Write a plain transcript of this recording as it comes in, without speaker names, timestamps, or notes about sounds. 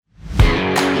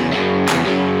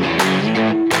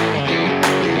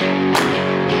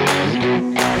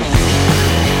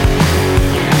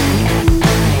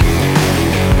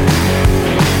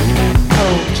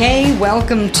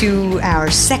welcome to our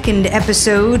second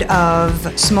episode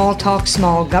of Small Talk,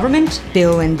 Small Government.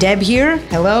 Bill and Deb here.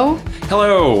 Hello.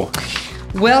 Hello.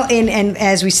 Well, and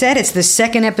as we said, it's the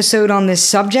second episode on this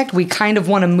subject. We kind of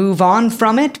want to move on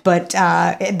from it, but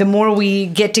the more we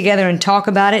get together and talk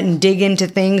about it and dig into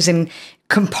things and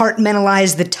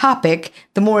compartmentalize the topic,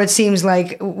 the more it seems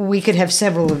like we could have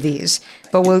several of these.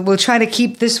 But we'll try to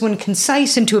keep this one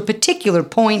concise and to a particular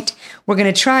point. We're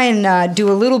going to try and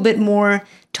do a little bit more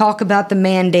talk about the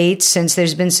mandates, since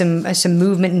there's been some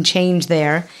movement and change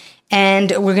there,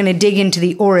 and we're going to dig into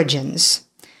the origins.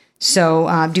 So,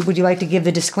 would you like to give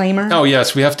the disclaimer? Oh,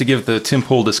 yes. We have to give the Tim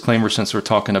Pool disclaimer since we're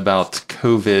talking about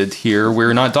COVID here.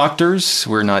 We're not doctors.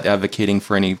 We're not advocating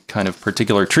for any kind of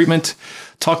particular treatment.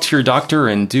 Talk to your doctor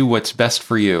and do what's best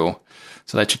for you.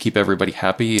 So that should keep everybody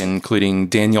happy, including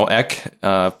Daniel Ek,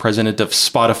 president of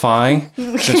Spotify,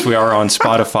 since we are on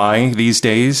Spotify these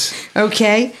days.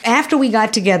 Okay. After we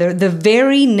got together, the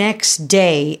very next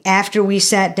day after we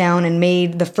sat down and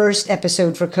made the first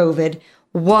episode for COVID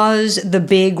was the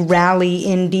big rally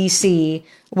in D.C.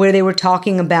 where they were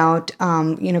talking about,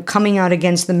 coming out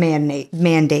against the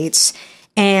mandates.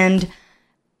 And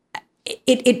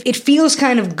it feels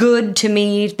kind of good to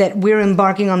me that we're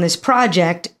embarking on this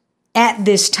project at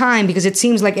this time, because it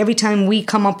seems like every time we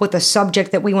come up with a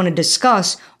subject that we want to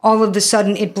discuss, all of a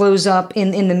sudden it blows up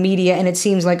in the media, and it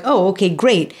seems like, oh, okay,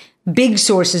 great. Big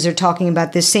sources are talking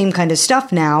about this same kind of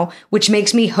stuff now, which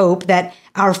makes me hope that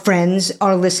our friends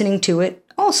are listening to it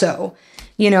also,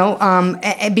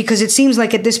 because it seems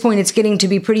like at this point it's getting to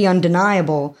be pretty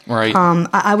undeniable. Right.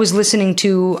 I was listening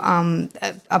to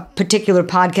a particular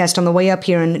podcast on the way up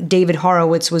here, and David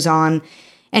Horowitz was on,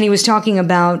 and he was talking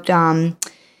about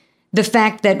the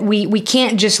fact that we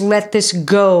can't just let this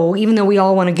go, even though we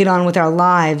all want to get on with our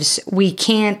lives. We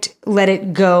can't let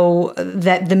it go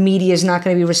that the media is not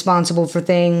going to be responsible for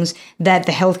things, that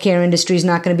the healthcare industry is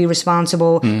not going to be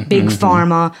responsible, big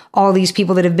pharma, all these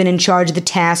people that have been in charge of the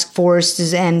task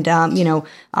forces and,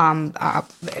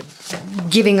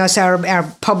 giving us our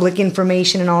public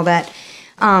information and all that.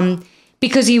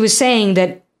 Because he was saying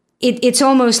that it's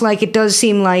almost like it does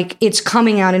seem like it's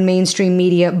coming out in mainstream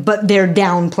media, but they're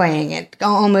downplaying it,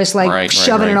 almost like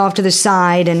shoving it off to the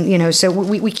side. And, so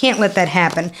we can't let that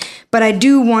happen. But I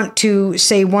do want to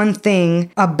say one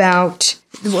thing about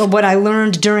what I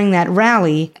learned during that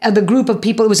rally. The group of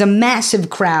people, it was a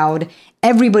massive crowd.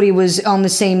 Everybody was on the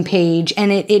same page,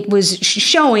 and it was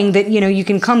showing that, you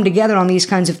can come together on these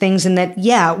kinds of things, and that,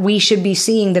 yeah, we should be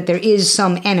seeing that there is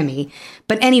some enemy.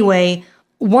 But anyway,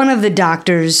 one of the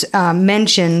doctors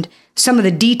mentioned some of the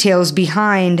details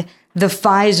behind the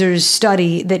Pfizer's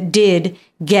study that did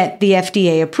get the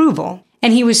FDA approval.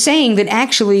 And he was saying that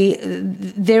actually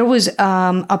there was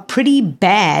a pretty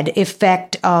bad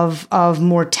effect of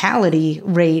mortality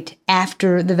rate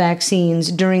after the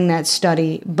vaccines during that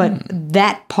study, but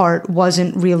that part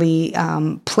wasn't really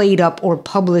played up or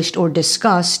published or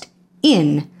discussed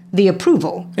in the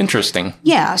approval. Interesting.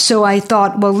 Yeah, so I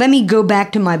thought, well, let me go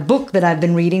back to my book that I've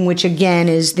been reading, which again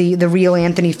is the real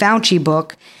Anthony Fauci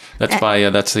book.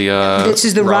 This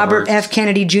is the Robert F.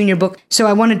 Kennedy Jr. book. So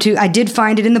I did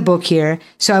find it in the book here.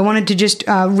 So I wanted to just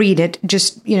read it,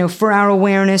 just, for our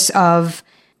awareness of,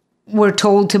 we're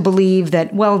told to believe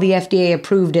that, well, the FDA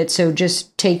approved it, so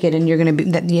just take it and you're going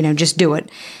to be, just do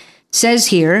it. Says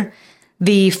here,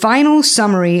 the final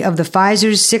summary of the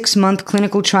Pfizer's 6-month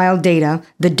clinical trial data,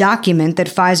 the document that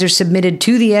Pfizer submitted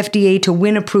to the FDA to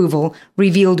win approval,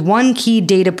 revealed one key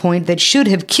data point that should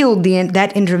have killed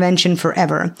that intervention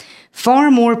forever.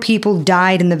 Far more people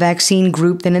died in the vaccine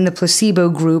group than in the placebo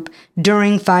group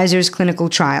during Pfizer's clinical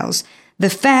trials. The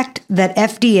fact that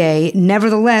FDA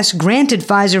nevertheless granted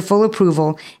Pfizer full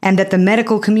approval and that the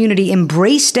medical community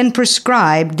embraced and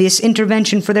prescribed this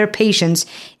intervention for their patients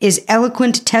is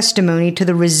eloquent testimony to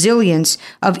the resilience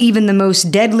of even the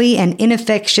most deadly and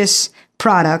ineffectuous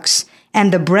products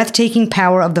and the breathtaking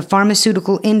power of the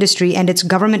pharmaceutical industry and its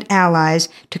government allies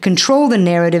to control the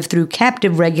narrative through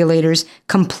captive regulators,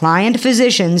 compliant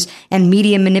physicians, and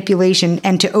media manipulation,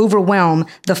 and to overwhelm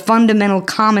the fundamental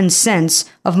common sense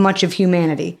of much of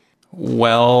humanity.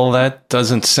 Well, that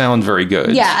doesn't sound very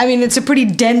good. Yeah, I mean, it's a pretty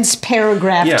dense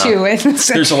paragraph, too.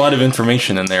 There's a lot of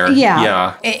information in there.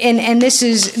 Yeah. And this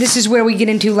is where we get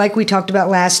into, like we talked about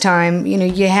last time,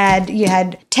 you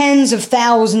had tens of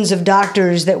thousands of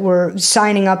doctors that were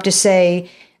signing up to say,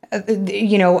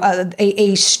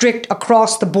 a strict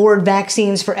across-the-board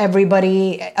vaccines for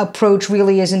everybody approach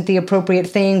really isn't the appropriate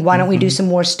thing. Why don't we do some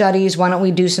more studies? Why don't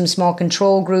we do some small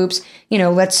control groups?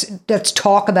 Let's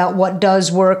talk about what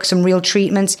does work, some real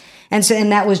treatments. And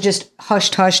that was just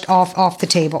hushed off the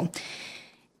table.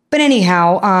 But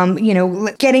anyhow,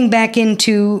 getting back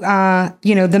into,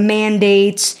 the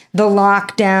mandates, the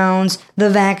lockdowns, the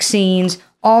vaccines,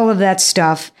 all of that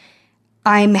stuff.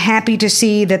 I'm happy to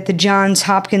see that the Johns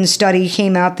Hopkins study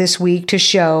came out this week to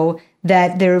show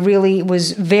that there really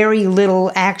was very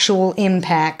little actual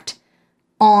impact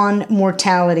on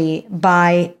mortality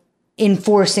by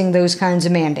enforcing those kinds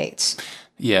of mandates.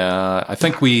 Yeah, I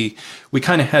think we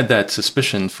kind of had that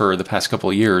suspicion for the past couple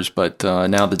of years, but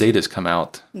now the data's come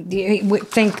out.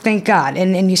 Thank God.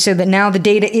 And you said that now the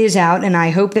data is out, and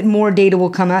I hope that more data will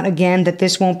come out again, that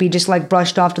this won't be just like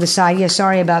brushed off to the side. Yeah,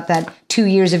 sorry about that 2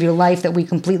 years of your life that we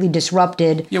completely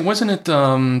disrupted. Yeah, wasn't it,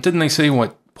 didn't they say,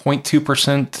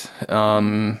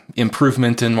 0.2%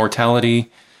 improvement in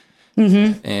mortality?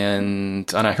 Mm-hmm.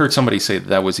 And I heard somebody say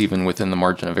that was even within the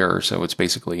margin of error, so it's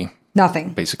basically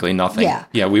nothing.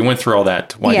 Yeah, we went through all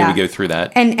that. Why did we go through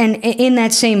that? And in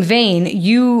that same vein,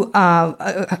 you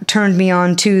turned me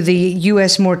on to the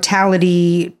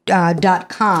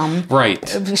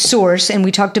usmortality.com source, and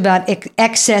we talked about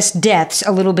excess deaths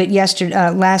a little bit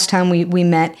last time we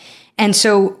met. And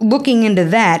so looking into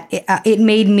that, it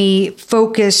made me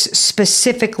focus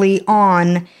specifically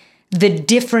on the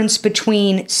difference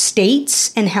between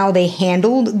states and how they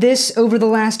handled this over the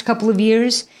last couple of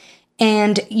years.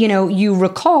 And, you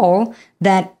recall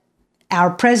that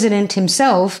our president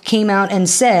himself came out and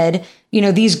said,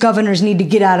 these governors need to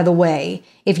get out of the way.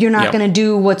 If you're not going to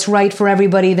do what's right for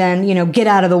everybody, then, get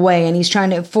out of the way. And he's trying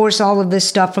to force all of this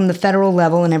stuff from the federal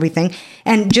level and everything.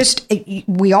 And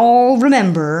we all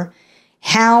remember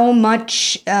how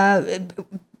much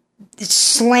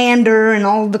slander and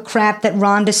all the crap that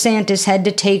Ron DeSantis had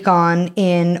to take on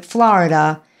in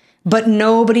Florida, but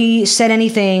nobody said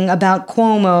anything about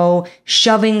Cuomo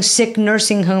shoving sick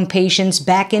nursing home patients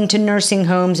back into nursing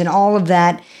homes and all of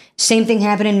that. Same thing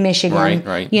happened in Michigan.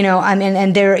 Right.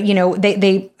 And they're,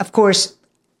 they of course,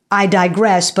 I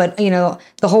digress, but the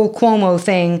whole Cuomo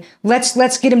thing,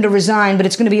 let's get him to resign, but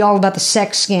it's going to be all about the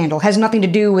sex scandal. Has nothing to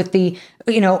do with the,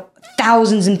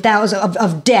 thousands and thousands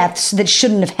of deaths that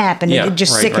shouldn't have happened. It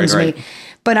just sickens me.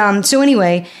 But so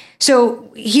anyway,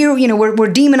 so here,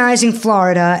 we're demonizing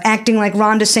Florida, acting like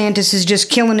Ron DeSantis is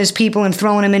just killing his people and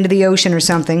throwing them into the ocean or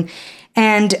something.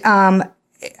 And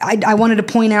I wanted to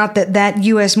point out that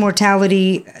U.S.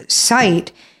 mortality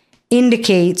site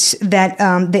indicates that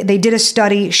they did a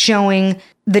study showing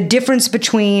the difference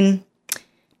between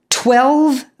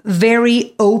 12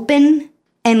 very open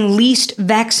and least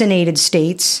vaccinated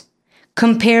states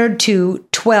compared to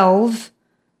 12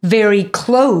 very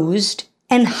closed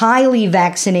and highly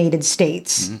vaccinated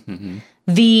states. Mm-hmm.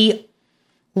 The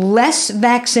less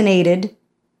vaccinated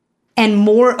and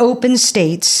more open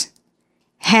states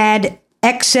had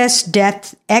excess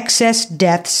deaths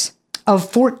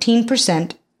of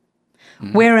 14%,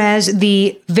 whereas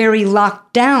the very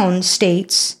locked down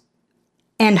states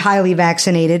and highly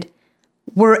vaccinated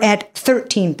were at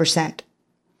 13%.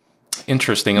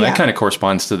 Interesting. And that kind of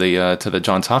corresponds to the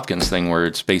Johns Hopkins thing, where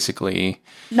it's basically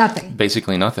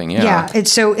nothing. Yeah.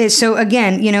 It's so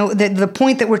again, the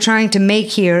point that we're trying to make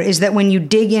here is that when you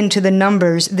dig into the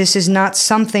numbers, this is not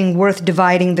something worth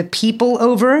dividing the people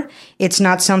over. It's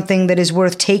not something that is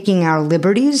worth taking our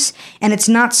liberties, and it's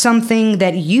not something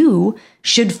that you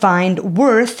should find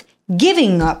worth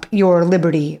giving up your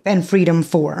liberty and freedom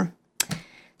for.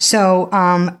 So,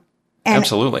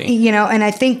 absolutely. And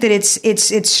I think that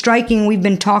it's striking. We've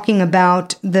been talking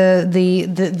about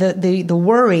the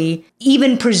worry,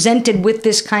 even presented with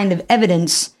this kind of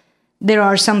evidence. There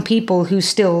are some people who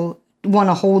still want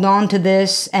to hold on to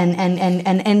this,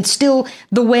 and still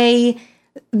the way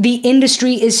the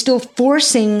industry is still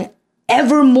forcing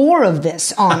ever more of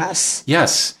this on us.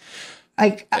 Yes.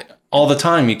 All the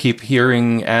time you keep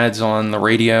hearing ads on the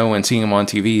radio and seeing them on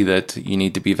TV that you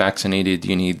need to be vaccinated,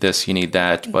 you need this, you need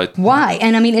that, but why?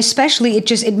 And I mean, especially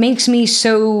it makes me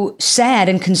so sad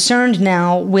and concerned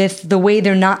now with the way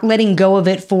they're not letting go of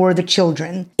it for the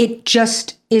children. It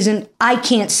just isn't, I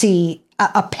can't see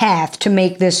a path to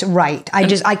make this right.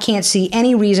 I can't see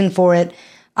any reason for it.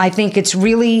 I think it's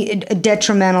really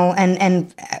detrimental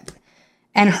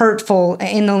and hurtful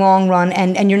in the long run,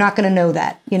 and you're not going to know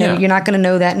that. You're not going to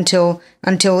know that until.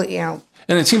 And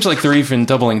it seems like they're even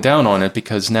doubling down on it,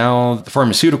 because now the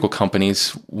pharmaceutical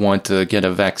companies want to get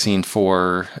a vaccine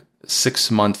for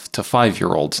 6-month to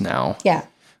 5-year-olds now. Yeah.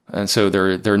 And so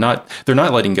they're not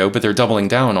letting go, but they're doubling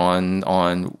down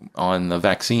on the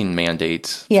vaccine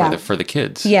mandates for the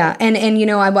kids. Yeah, and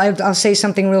I'll say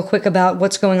something real quick about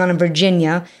what's going on in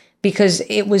Virginia. because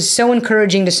it was so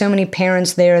encouraging to so many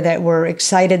parents there that were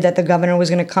excited that the governor was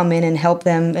going to come in and help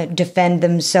them defend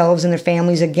themselves and their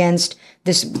families against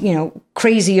this,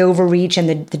 crazy overreach and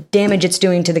the damage it's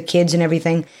doing to the kids and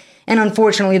everything. And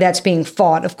unfortunately, that's being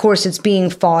fought. Of course, it's being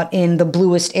fought in the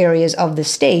bluest areas of the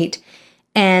state.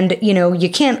 And, you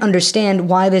can't understand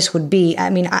why this would be. I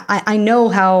mean, I know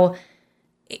how,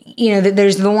 that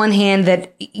there's the one hand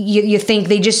that you think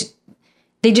they just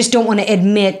don't want to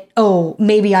admit, oh,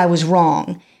 maybe I was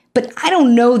wrong. But I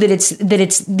don't know that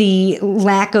it's the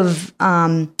lack of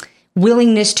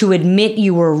willingness to admit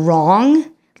you were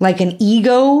wrong, like an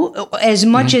ego, as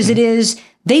much as it is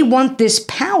they want this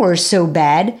power so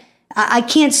bad. I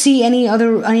can't see any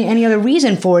other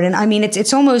reason for it. And I mean,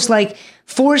 it's almost like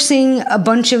forcing a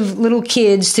bunch of little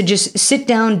kids to just sit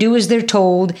down, do as they're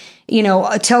told,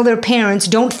 tell their parents,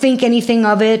 don't think anything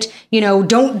of it,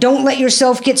 don't let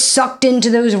yourself get sucked into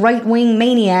those right-wing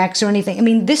maniacs or anything. I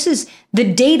mean,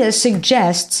 the data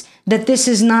suggests that this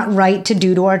is not right to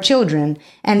do to our children.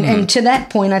 And to that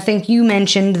point, I think you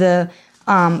mentioned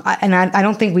I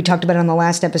don't think we talked about it on the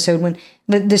last episode, when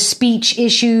the speech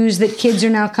issues that kids are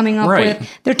now coming up with.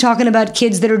 They're talking about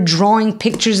kids that are drawing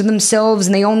pictures of themselves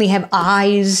and they only have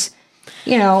eyes.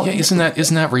 Yeah, isn't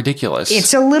that ridiculous?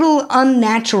 It's a little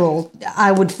unnatural,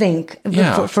 I would think,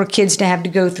 for kids to have to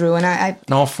go through. And I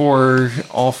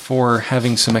all for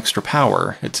having some extra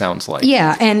power, it sounds like.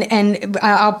 Yeah, and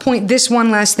I'll point this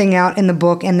one last thing out in the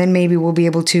book, and then maybe we'll be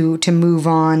able to move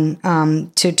on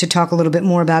to talk a little bit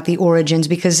more about the origins,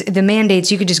 because the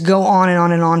mandates, you could just go on and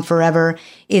on and on forever.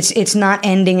 It's not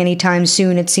ending anytime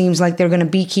soon. It seems like they're going to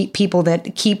be people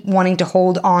that keep wanting to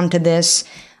hold on to this.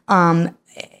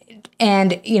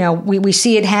 And, we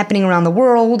see it happening around the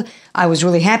world. I was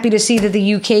really happy to see that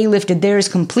the UK lifted theirs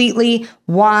completely.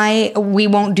 Why we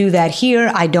won't do that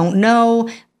here, I don't know.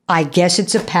 I guess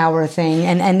it's a power thing.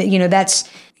 And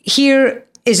here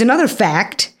is another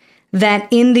fact that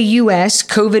in the US,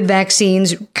 COVID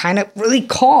vaccines kind of really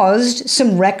caused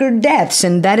some record deaths.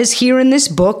 And that is here in this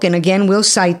book. And again, we'll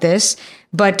cite this.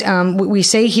 But we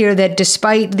say here that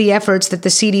despite the efforts that the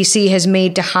CDC has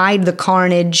made to hide the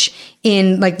carnage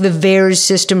in, like, the VAERS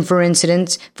system, for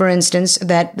instance,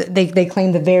 that they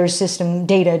claim the VAERS system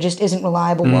data just isn't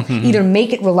reliable. Well, either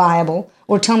make it reliable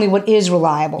or tell me what is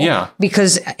reliable. Yeah.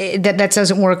 Because that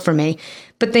doesn't work for me.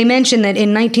 But they mentioned that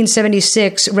in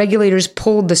 1976, regulators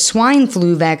pulled the swine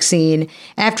flu vaccine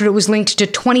after it was linked to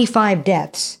 25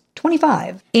 deaths.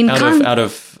 25. Out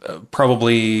of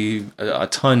probably a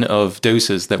ton of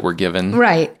doses that were given.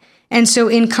 Right. And so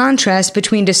in contrast,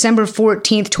 between December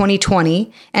 14th,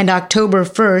 2020 and October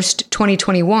 1st,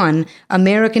 2021,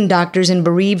 American doctors and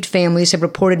bereaved families have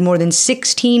reported more than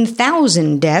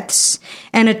 16,000 deaths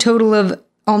and a total of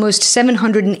almost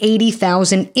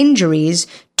 780,000 injuries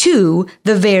to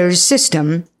the VAERS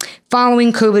system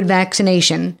following COVID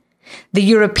vaccination. The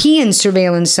European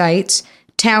surveillance sites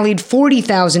tallied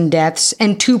 40,000 deaths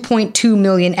and 2.2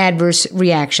 million adverse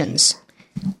reactions.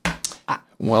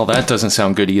 Well, that doesn't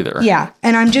sound good either. Yeah,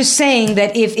 and I'm just saying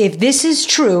that if this is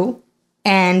true,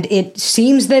 and it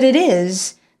seems that it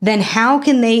is, then how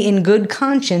can they in good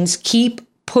conscience keep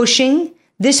pushing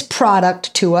this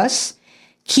product to us,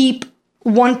 keep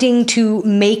wanting to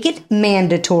make it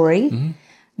mandatory,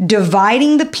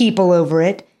 dividing the people over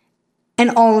it,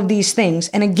 and all of these things.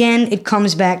 And again, it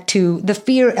comes back to the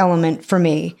fear element for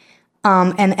me.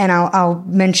 And I'll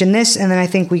mention this, and then I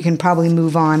think we can probably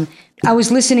move on. I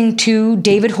was listening to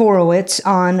David Horowitz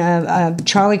on a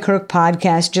Charlie Kirk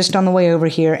podcast just on the way over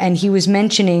here, and he was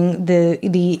mentioning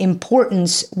the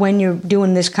importance when you're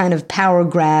doing this kind of power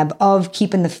grab of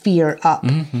keeping the fear up.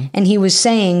 And he was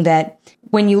saying that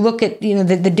when you look at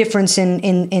the difference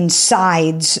in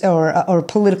sides or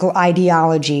political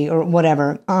ideology or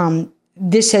whatever,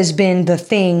 this has been the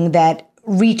thing that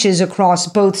reaches across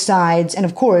both sides, and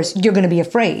of course you're going to be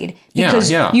afraid because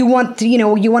you want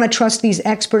to trust these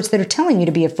experts that are telling you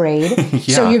to be afraid.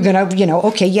 So you're going to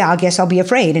okay, I guess I'll be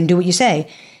afraid and do what you say.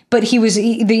 But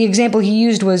the example he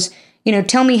used was,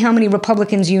 tell me how many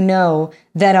Republicans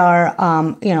that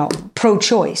are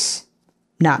pro-choice.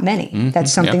 Not many.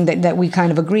 That's something that we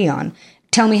kind of agree on.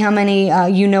 Tell me how many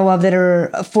you know of that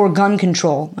are for gun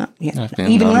control. Even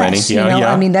less. Many.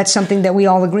 I mean, that's something that we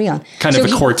all agree on. Kind of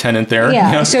a core tenet there.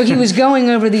 Yeah. So he was going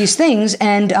over these things,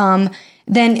 and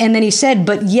then he said,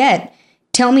 but yet,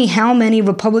 tell me how many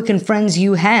Republican friends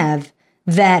you have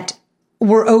that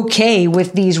were okay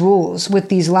with these rules, with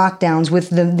these lockdowns, with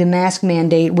the mask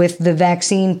mandate, with the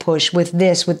vaccine push, with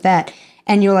this, with that.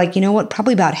 And you're like, you know what?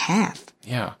 Probably about half.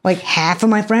 Yeah. Like half of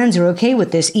my friends are okay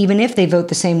with this, even if they vote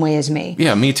the same way as me.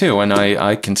 Yeah, me too. And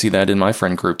I can see that in my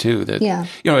friend group too. That,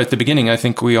 at the beginning, I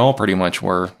think we all pretty much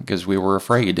were, because we were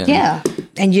afraid. And,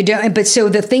 and you don't. But so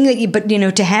the thing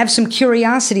to have some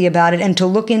curiosity about it and to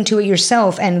look into it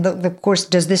yourself, and of course,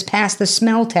 does this pass the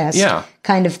smell test? Yeah.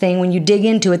 Kind of thing. When you dig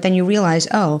into it, then you realize,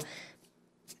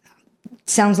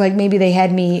 sounds like maybe they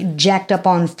had me jacked up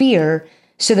on fear,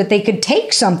 so that they could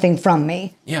take something from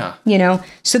me. Yeah.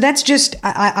 So that's just,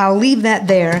 I'll leave that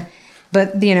there.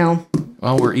 But,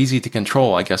 Well, we're easy to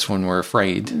control, I guess, when we're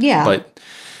afraid. Yeah. But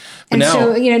now,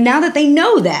 so, now that they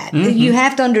know that, mm-hmm. you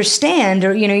have to understand,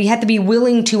 or, you have to be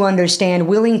willing to understand,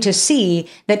 willing to see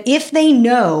that if they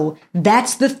know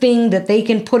that's the thing that they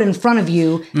can put in front of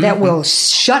you mm-hmm. that will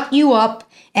shut you up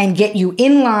and get you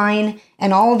in line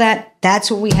and all that,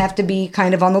 that's what we have to be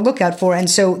kind of on the lookout for. And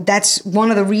so that's one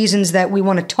of the reasons that we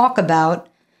want to talk about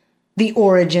the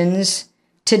origins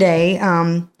today.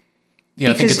 I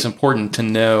think it's important to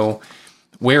know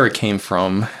where it came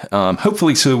from.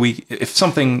 Hopefully, so if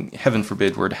something, heaven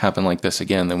forbid, were to happen like this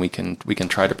again, then we can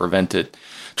try to prevent it,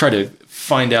 try to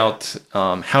find out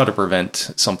how to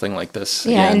prevent something like this.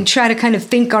 Yeah, again. and try to kind of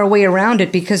think our way around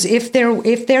it, because if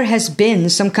there has been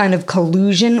some kind of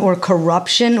collusion or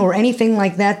corruption or anything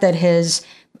like that has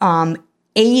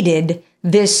aided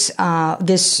this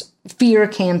fear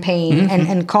campaign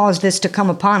mm-hmm. and caused this to come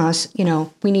upon us,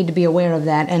 we need to be aware of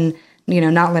that and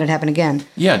not let it happen again.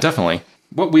 Yeah, definitely.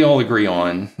 What we all agree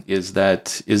on is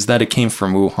that it came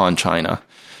from Wuhan, China.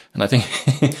 And I think,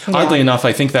 oddly enough,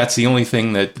 I think that's the only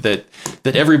thing that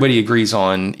everybody agrees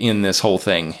on in this whole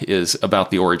thing is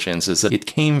about the origins, is that it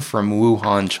came from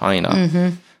Wuhan, China.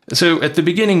 Mm-hmm. So at the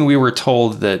beginning, we were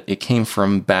told that it came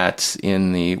from bats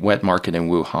in the wet market in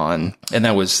Wuhan. And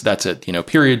that's it,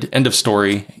 period, end of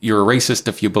story. You're a racist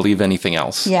if you believe anything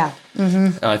else. Yeah.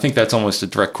 Mm-hmm. I think that's almost a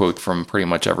direct quote from pretty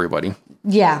much everybody.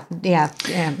 Yeah.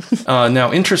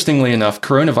 Now, interestingly enough,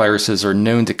 coronaviruses are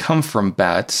known to come from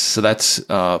bats, so that's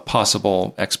a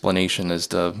possible explanation as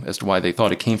to why they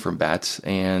thought it came from bats.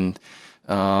 And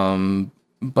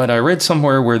but I read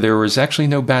somewhere where there was actually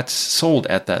no bats sold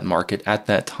at that market at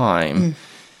that time.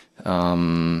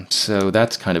 So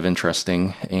that's kind of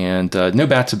interesting. And no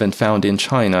bats have been found in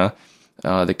China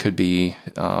that could be,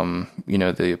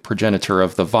 the progenitor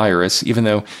of the virus, even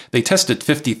though they tested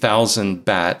 50,000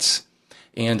 bats.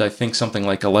 And I think something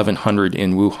like 1,100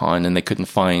 in Wuhan, and they couldn't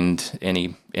find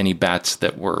any bats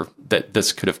that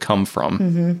this could have come from.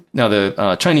 Mm-hmm. Now,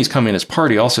 the Chinese Communist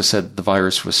Party also said the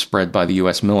virus was spread by the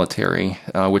U.S. military,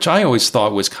 which I always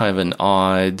thought was kind of an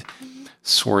odd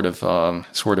sort of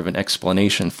an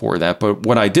explanation for that. But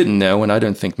what I didn't know, and I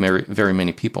don't think very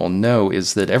many people know,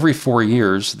 is that every 4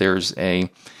 years there's the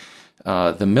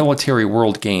Military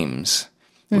World Games,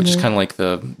 which is kind of like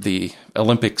the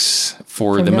Olympics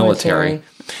for the military.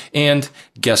 And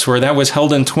guess where that was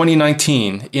held in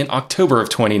 2019, in October of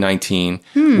 2019,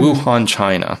 Wuhan,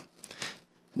 China.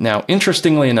 Now,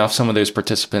 interestingly enough, some of those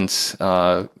participants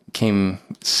came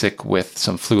sick with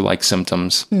some flu-like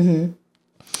symptoms. Mm-hmm.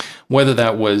 Whether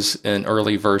that was an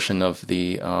early version of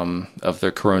the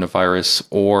coronavirus,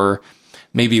 or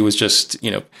maybe it was just,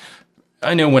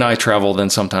 I know when I travel,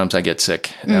 then sometimes I get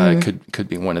sick. Could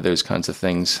be one of those kinds of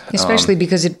things. Especially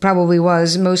because it probably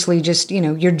was mostly just,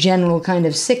 your general kind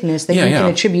of sickness that you can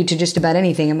attribute to just about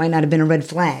anything. It might not have been a red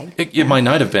flag. It might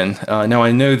not have been. Now,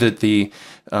 I know that the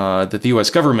U.S.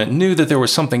 government knew that there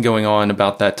was something going on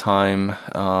about that time.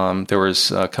 There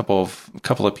was a couple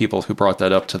of people who brought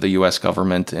that up to the U.S.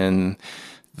 government, and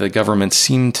the government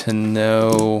seemed to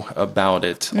know about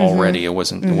it already. It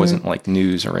wasn't like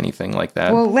news or anything like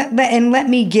that. Well, let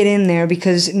me get in there,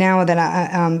 because now that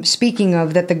I'm speaking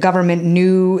of that the government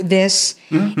knew this,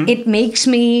 it makes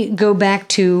me go back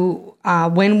to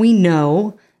when we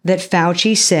know that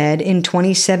Fauci said in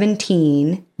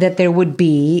 2017 that there would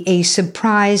be a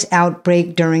surprise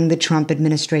outbreak during the Trump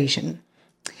administration.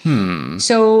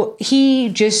 So he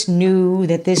just knew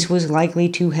that this was likely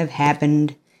to have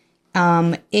happened.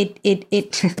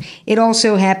 It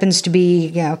also happens to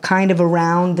be kind of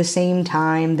around the same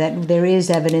time that there is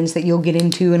evidence that you'll get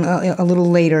into a little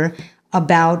later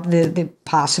about the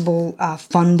possible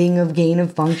funding of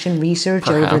gain-of-function research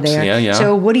over there. Yeah.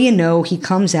 So what do you know? He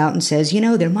comes out and says,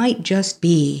 there might just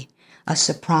be a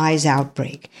surprise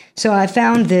outbreak. So I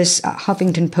found this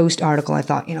Huffington Post article. I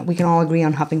thought, we can all agree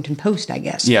on Huffington Post, I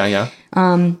guess. Yeah.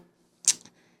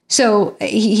 So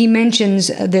he mentions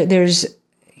that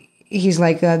he's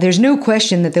like, there's no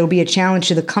question that there will be a challenge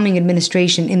to the coming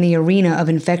administration in the arena of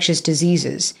infectious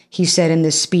diseases, he said in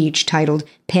this speech titled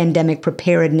Pandemic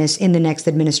Preparedness in the Next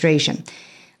Administration.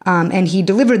 And he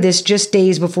delivered this just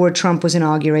days before Trump was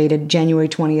inaugurated, January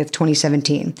 20th,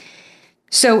 2017.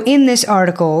 So in this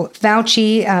article,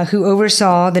 Fauci, who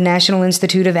oversaw the National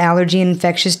Institute of Allergy and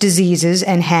Infectious Diseases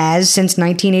and has since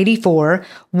 1984,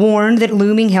 warned that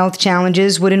looming health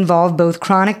challenges would involve both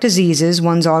chronic diseases,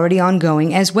 ones already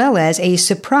ongoing, as well as a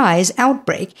surprise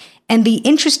outbreak. And the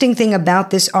interesting thing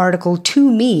about this article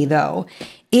to me, though,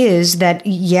 is that,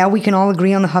 yeah, we can all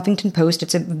agree on the Huffington Post.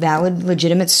 It's a valid,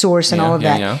 legitimate source and all of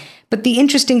that. Yeah. But the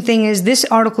interesting thing is this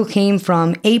article came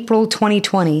from April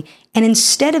 2020, and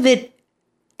instead of it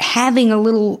having a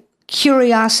little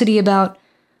curiosity about,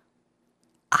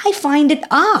 I find it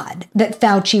odd that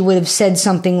Fauci would have said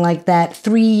something like that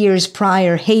 3 years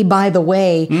prior. Hey, by the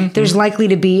way, there's likely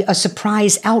to be a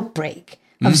surprise outbreak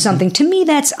of something. To me,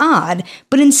 that's odd.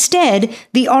 But instead,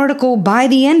 the article, by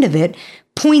the end of it,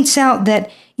 points out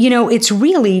that, it's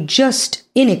really just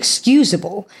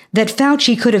inexcusable that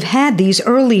Fauci could have had these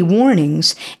early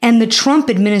warnings, and the Trump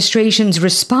administration's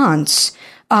response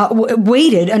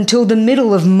waited until the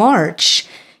middle of March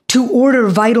to order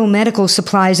vital medical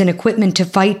supplies and equipment to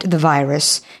fight the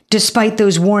virus, despite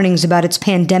those warnings about its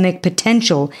pandemic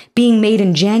potential being made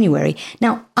in January.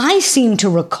 Now, I seem to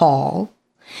recall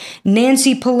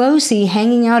Nancy Pelosi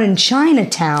hanging out in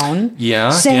Chinatown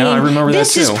saying, I remember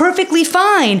this that too. Is perfectly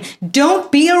fine.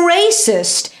 Don't be a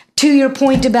racist. To your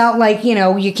point about,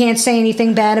 you can't say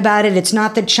anything bad about it. It's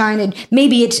not that China,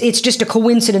 maybe it's just a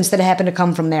coincidence that it happened to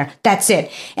come from there. That's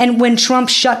it. And when Trump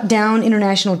shut down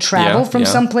international travel from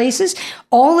some places,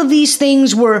 all of these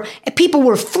things people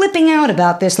were flipping out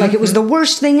about this like it was the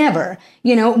worst thing ever.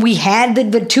 We had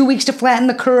the 2 weeks to flatten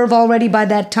the curve already by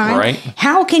that time. Right.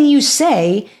 How can you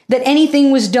say that anything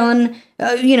was done,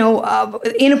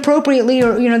 inappropriately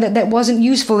or, that wasn't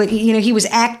useful, that, he was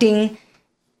acting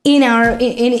in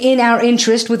our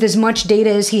interest with as much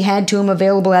data as he had to him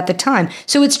available at the time.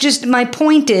 So it's just, my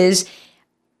point is,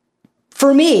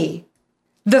 for me,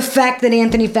 the fact that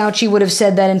Anthony Fauci would have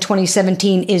said that in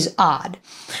 2017 is odd.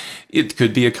 It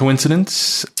could be a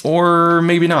coincidence, or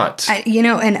maybe not.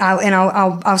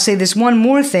 I'll say this one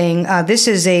more thing. This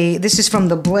is from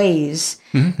The Blaze.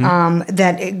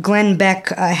 That Glenn Beck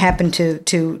happened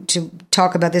to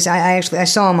talk about this. I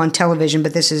saw him on television,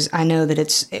 but I know that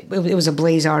it was a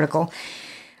Blaze article.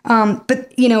 So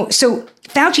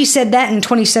Fauci said that in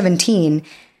 2017.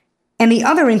 And the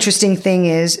other interesting thing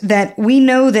is that we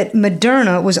know that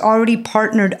Moderna was already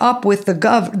partnered up with the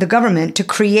government to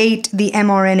create the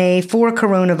mRNA for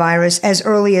coronavirus as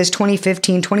early as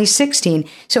 2015, 2016.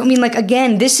 So,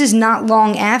 again, this is not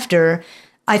long after.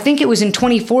 I think it was in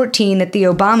 2014 that the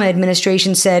Obama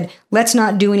administration said, let's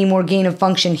not do any more gain of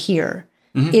function here.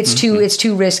 It's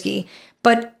too risky.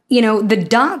 But the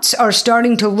dots are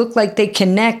starting to look like they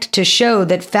connect to show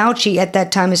that Fauci at that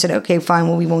time has said, okay, fine,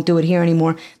 well, we won't do it here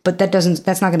anymore. But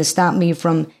that's not going to stop me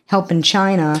from helping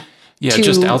China.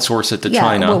 Just outsource it to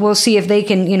China. Well, we'll see if they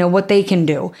can, what they can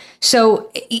do. So,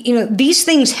 these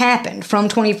things happened from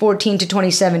 2014 to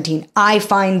 2017. I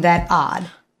find that odd.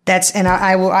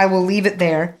 I will leave it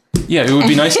there. Yeah, it would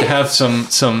be nice to have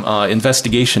some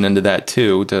investigation into that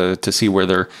too, to see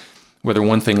whether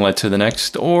one thing led to the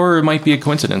next, or it might be a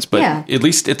coincidence, but at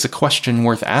least it's a question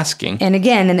worth asking. And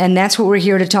again, and that's what we're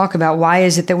here to talk about. Why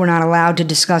is it that we're not allowed to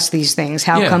discuss these things?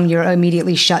 How come you're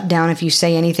immediately shut down if you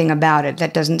say anything about it?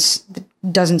 That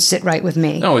doesn't sit right with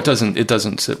me. No, it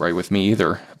doesn't sit right with me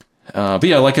either. But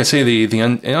like I say, the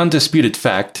undisputed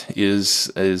fact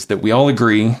is that we all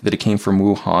agree that it came from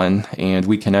Wuhan, and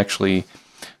we can actually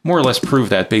more or less prove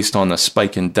that based on the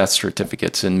spike in death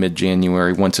certificates in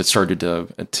mid-January once it started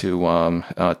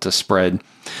to spread.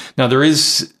 Now, there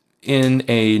is, in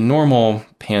a normal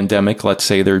pandemic, let's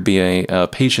say there'd be a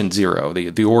patient zero,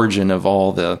 the origin of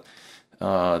all the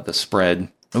spread.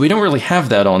 We don't really have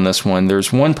that on this one.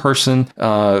 There's one person,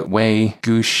 Wei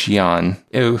Guxian,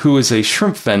 who is a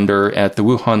shrimp vendor at the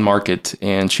Wuhan market,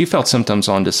 and she felt symptoms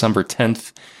on December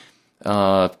 10th.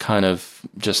 Kind of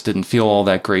just didn't feel all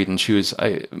that great, and she was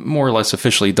more or less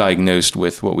officially diagnosed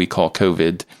with what we call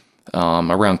COVID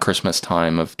around Christmas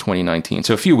time of 2019.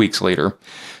 So a few weeks later,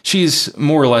 she's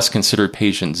more or less considered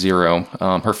patient zero.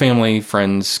 Her family,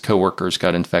 friends, coworkers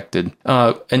got infected.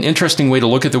 An interesting way to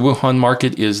look at the Wuhan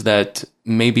market is that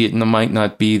maybe it might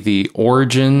not be the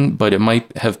origin, but it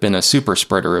might have been a super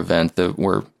spreader event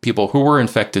where people who were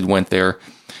infected went there.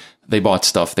 They bought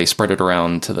stuff. They spread it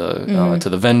around to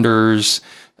the vendors,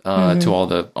 to all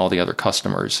the other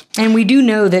customers. And we do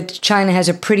know that China has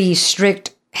a pretty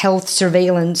strict health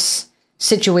surveillance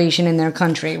situation in their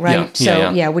country, right?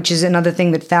 Which is another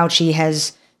thing that Fauci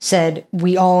has said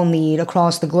we all need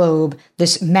across the globe.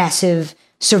 This massive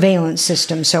surveillance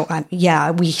system. So,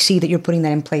 we see that you're putting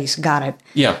that in place. Got it.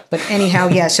 Yeah. But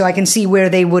anyhow, so I can see where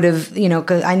they would have,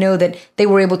 because I know that they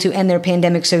were able to end their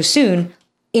pandemic so soon,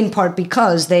 in part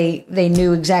because they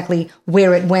knew exactly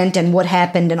where it went and what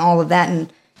happened and all of that,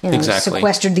 and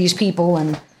sequestered these people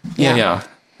and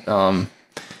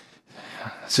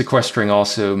sequestering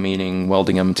also meaning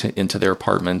welding them into their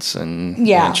apartments and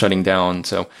shutting down.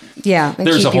 So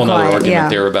there's a whole other argument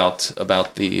there about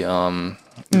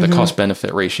the cost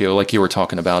benefit ratio, like you were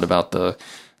talking about the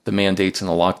mandates and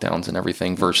the lockdowns and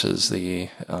everything versus the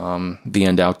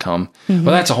end outcome.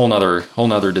 But that's a whole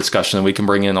nother discussion. We can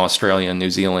bring in Australia and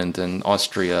New Zealand and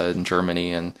Austria and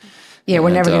Germany and we're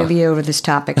never going to be over this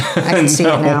topic. I can see it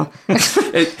now.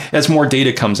 As more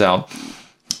data comes out.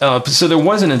 So there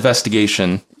was an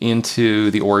investigation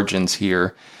into the origins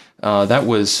here. That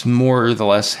was more or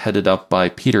less headed up by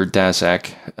Peter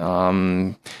Daszak.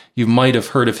 You might have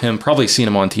heard of him, probably seen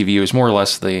him on TV. He was more or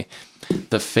less the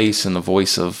face and the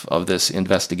voice of this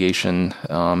investigation.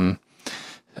 A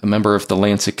member of the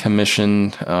Lancet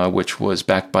Commission, which was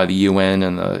backed by the UN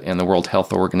and the World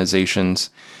Health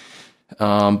Organizations.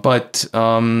 But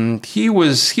he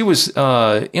was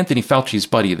Anthony Fauci's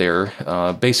buddy there,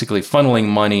 basically funneling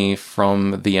money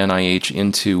from the NIH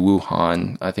into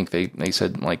Wuhan. I think they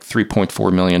said like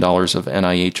 $3.4 million of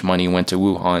NIH money went to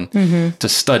Wuhan to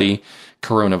study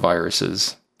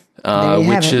coronaviruses.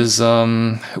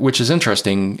 Which is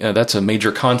interesting. That's a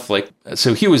major conflict.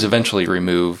 So he was eventually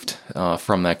removed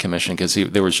from that commission because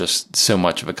there was just so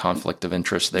much of a conflict of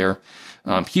interest there.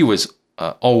 He was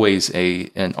always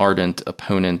an ardent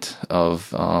opponent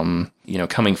of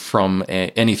coming from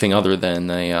anything other than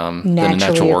a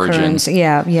natural origin.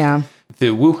 Yeah. The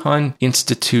Wuhan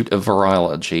Institute of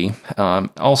Virology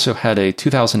also had a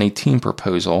 2018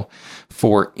 proposal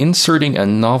for inserting a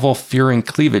novel furin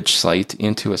cleavage site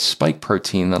into a spike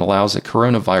protein that allows a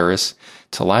coronavirus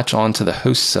to latch onto the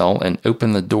host cell and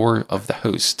open the door of the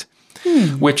host.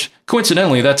 Which,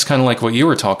 coincidentally, that's kind of like what you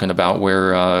were talking about,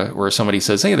 where somebody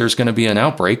says, hey, there's going to be an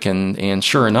outbreak, and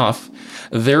sure enough,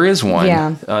 there is one.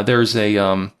 Yeah. There's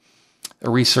a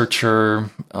researcher,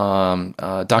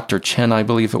 Dr. Chen, I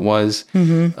believe it was.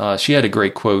 She had a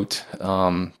great quote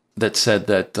that said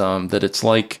that it's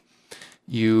like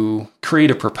you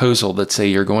create a proposal that say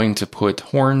you're going to put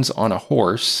horns on a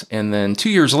horse, and then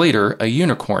 2 years later, a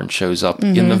unicorn shows up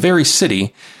in the very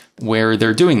city where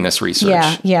they're doing this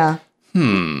research. Yeah.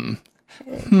 Where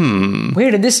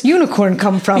did this unicorn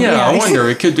come from? Yeah, I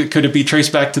wonder. Could it be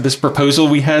traced back to this proposal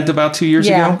we had about 2 years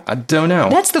ago? I don't know.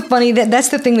 That's the thing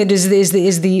that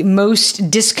is the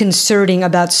most disconcerting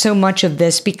about so much of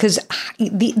this, because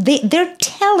they're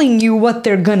telling you what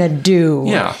they're gonna do.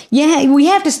 Yeah. We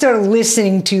have to start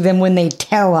listening to them when they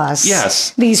tell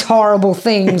us these horrible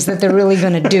things that they're really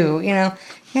gonna do.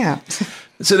 Yeah.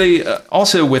 So they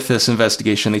also, with this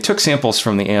investigation, they took samples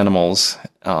from the animals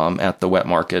at the wet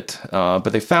market, but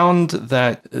they found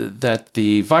that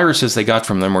the viruses they got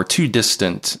from them were too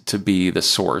distant to be the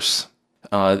source.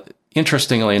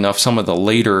 Interestingly enough, some of the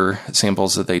later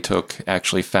samples that they took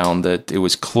actually found that it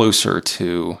was closer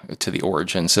to the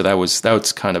origin. So that was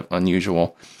kind of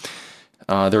unusual.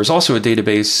 There was also a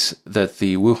database that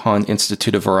the Wuhan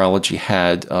Institute of Virology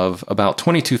had of about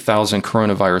 22,000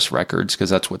 coronavirus records, because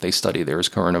that's what they study there is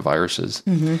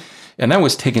coronaviruses. And that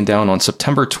was taken down on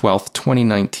September 12th,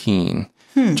 2019.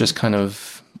 Just kind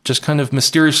of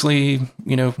mysteriously,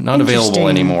 not available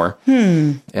anymore.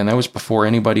 And that was before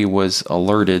anybody was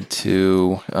alerted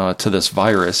to this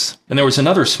virus. And there was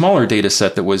another smaller data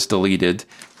set that was deleted.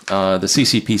 The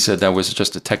CCP said that was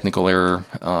just a technical error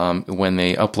when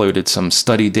they uploaded some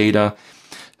study data.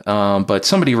 But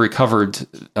somebody recovered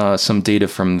some data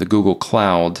from the Google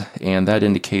Cloud, and that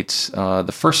indicates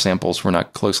the first samples were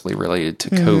not closely related to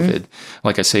COVID.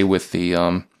 Like I say, with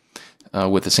the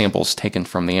samples taken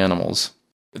from the animals.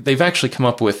 They've actually come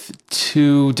up with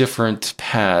two different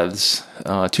paths,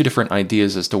 two different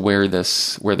ideas as to where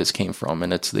this came from,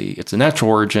 and it's a natural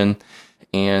origin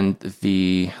and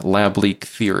the lab leak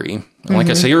theory. And like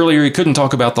I say earlier, you couldn't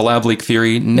talk about the lab leak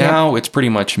theory. Now it's pretty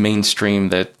much mainstream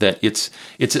that it's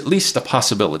at least a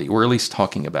possibility. We're at least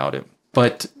talking about it.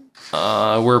 But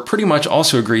we're pretty much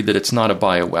also agreed that it's not a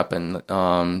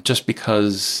bioweapon, just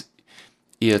because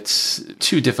it's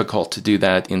too difficult to do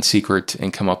that in secret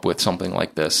and come up with something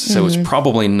like this. So it's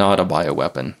probably not a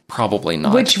bioweapon. Probably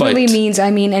not. Which really means,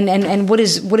 and what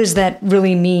does that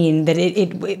really mean? That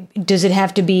it does it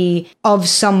have to be of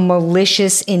some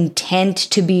malicious intent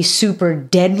to be super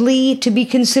deadly to be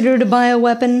considered a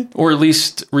bioweapon? Or at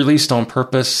least released on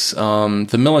purpose.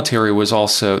 The military was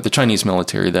also, the Chinese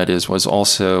military that is, was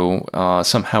also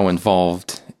somehow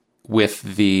involved with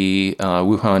the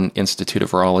Wuhan Institute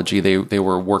of Virology. They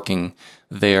were working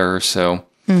there, so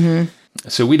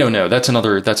so we don't know. That's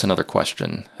another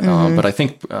question. But I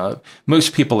think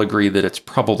most people agree that it's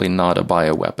probably not a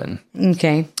bioweapon.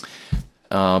 Okay.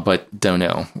 But don't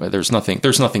know. There's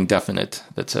nothing definite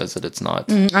that says that it's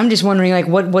not. I'm just wondering, like,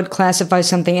 what classifies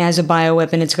something as a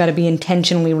bioweapon? It's got to be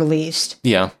intentionally released.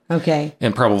 Yeah. Okay.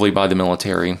 And probably by the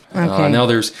military. Okay. Now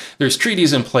there's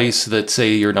treaties in place that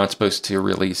say you're not supposed to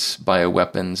release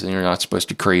bioweapons and you're not supposed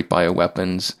to create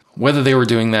bioweapons. Whether they were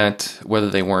doing that, whether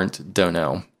they weren't, don't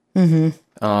know.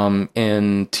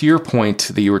 And to your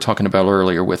point that you were talking about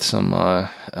earlier with some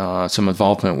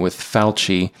involvement with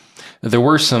Fauci, there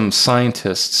were some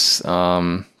scientists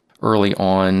early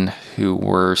on who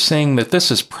were saying that this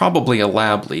is probably a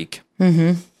lab leak.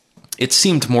 It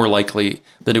seemed more likely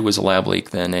that it was a lab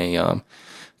leak than a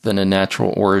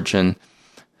natural origin.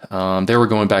 They were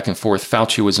going back and forth.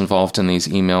 Fauci was involved in these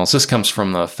emails. This comes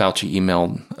from the Fauci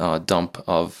email dump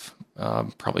of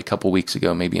probably a couple weeks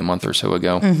ago, maybe a month or so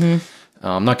ago.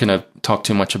 I'm not going to talk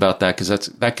too much about that because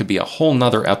that could be a whole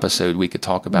nother episode we could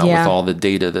talk about with all the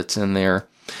data that's in there.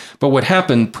 But what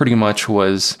happened pretty much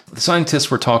was the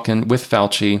scientists were talking with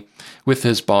Fauci, with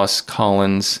his boss,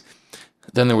 Collins.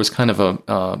 Then there was kind of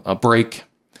a break,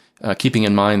 keeping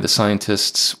in mind the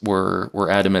scientists were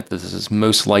adamant that this is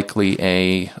most likely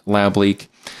a lab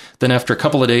leak. Then after a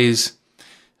couple of days,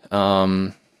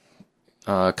 Collins's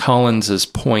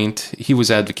point, he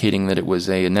was advocating that it was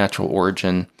a natural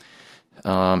origin.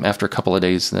 After a couple of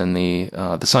days, then the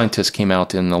scientists came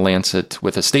out in the Lancet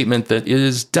with a statement that it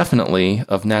is definitely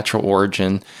of natural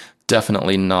origin,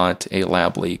 definitely not a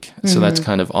lab leak. So that's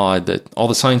kind of odd that all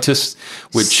the scientists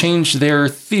would change their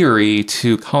theory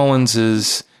to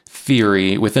Collins's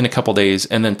theory within a couple of days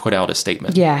and then put out a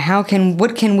statement. Yeah,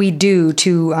 what can we do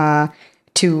to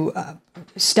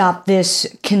stop this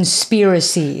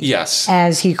conspiracy? Yes,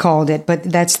 as he called it, but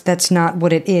that's not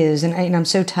what it is, and I'm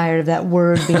so tired of that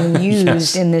word being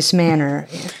used in this manner.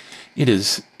 It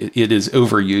is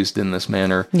overused in this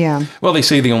manner. Yeah. Well, they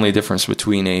say the only difference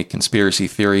between a conspiracy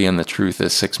theory and the truth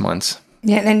is 6 months.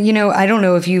 Yeah, and I don't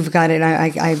know if you've got it.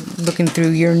 I'm looking through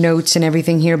your notes and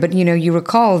everything here, but you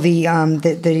recall the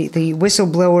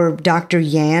whistleblower Dr.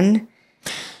 Yan,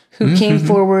 who came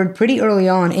forward pretty early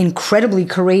on, incredibly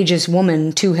courageous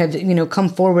woman to have, come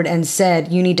forward and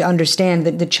said, you need to understand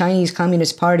that the Chinese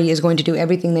Communist Party is going to do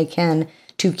everything they can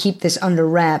to keep this under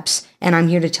wraps. And I'm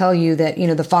here to tell you that,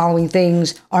 the following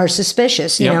things are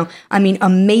suspicious.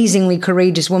 Amazingly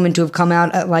courageous woman to have come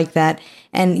out like that.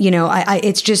 And,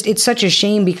 it's such a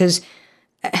shame because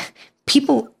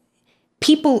people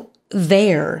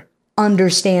there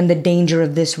understand the danger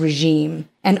of this regime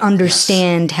and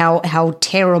understand how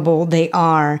terrible they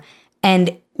are,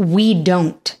 and we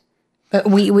don't.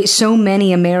 We so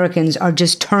many Americans are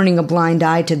just turning a blind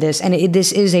eye to this, and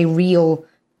this is a real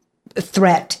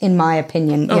threat, in my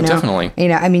opinion. Oh, definitely.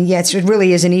 Yes, it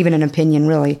really isn't even an opinion,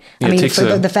 really. Yeah,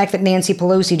 the fact that Nancy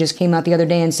Pelosi just came out the other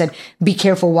day and said, "Be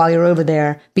careful while you're over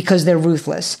there because they're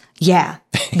ruthless." Yeah,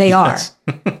 they are.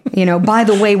 By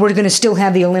the way, we're going to still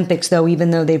have the Olympics, though, even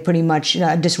though they pretty much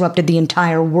disrupted the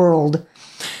entire world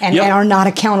and are not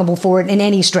accountable for it in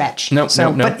any stretch. No.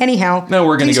 But anyhow, no,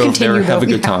 we're going to go over there and have a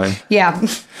good time. Yeah.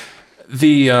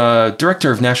 The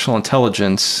director of national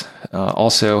intelligence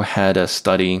also had a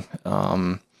study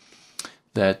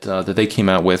that they came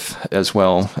out with as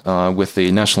well with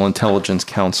the National Intelligence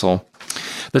Council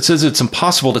that says it's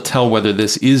impossible to tell whether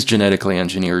this is genetically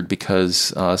engineered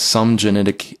because some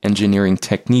genetic engineering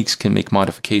techniques can make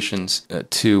modifications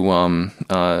to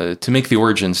make the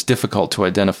origins difficult to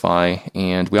identify,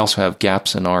 and we also have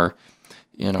gaps in our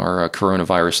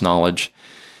coronavirus knowledge.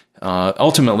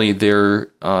 Ultimately, their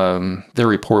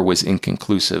report was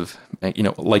inconclusive.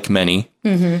 Like many.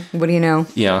 Mm-hmm. What do you know?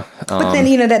 Yeah, but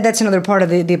then that's another part of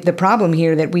the problem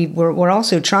here, that we're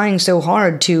also trying so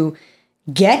hard to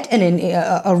get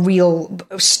a real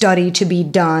study to be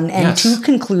done and to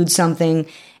conclude something.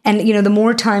 And the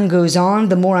more time goes on,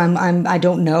 the more I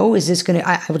don't know. Is this going to?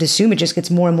 I would assume it just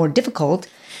gets more and more difficult.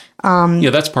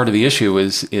 That's part of the issue.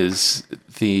 Is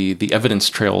the evidence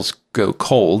trails go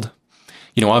cold.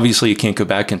 Obviously you can't go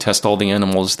back and test all the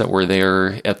animals that were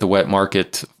there at the wet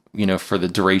market, for the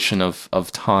duration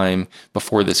of time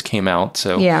before this came out.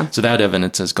 So that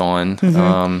evidence is gone.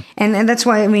 Mm-hmm. And that's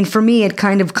why, for me, it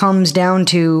kind of comes down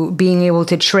to being able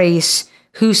to trace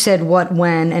who said what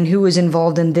when and who was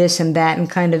involved in this and that, and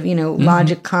kind of,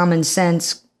 logic, common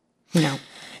sense,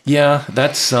 Yeah,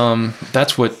 that's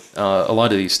what a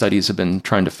lot of these studies have been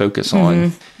trying to focus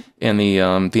on. And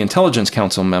the Intelligence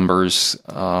Council members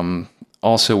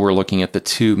also were looking at the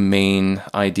two main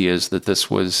ideas that this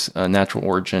was a natural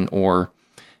origin or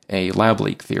a lab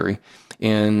leak theory.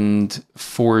 And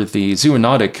for the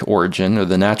zoonotic origin or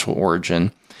the natural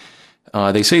origin,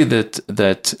 they say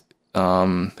that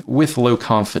with low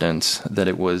confidence that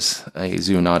it was a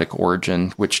zoonotic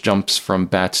origin, which jumps from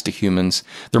bats to humans.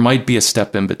 There might be a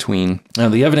step in between. Now,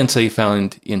 the evidence they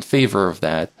found in favor of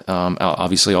that,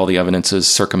 obviously all the evidence is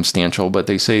circumstantial, but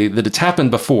they say that it's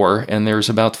happened before, and there's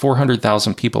about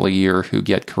 400,000 people a year who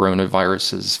get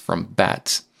coronaviruses from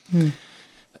bats.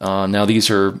 Now,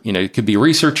 these are, it could be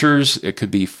researchers, it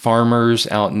could be farmers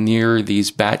out near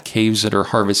these bat caves that are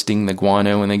harvesting the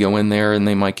guano, and they go in there and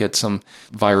they might get some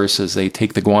viruses. They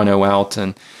take the guano out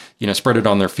and, spread it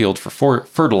on their field for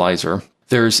fertilizer.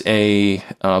 There's a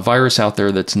virus out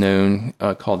there that's known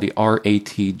called the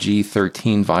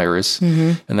RATG13 virus,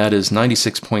 and that is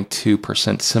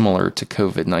 96.2% similar to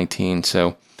COVID-19.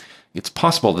 So it's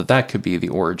possible that could be the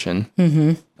origin.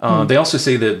 They also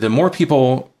say that the more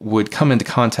people would come into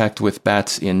contact with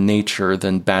bats in nature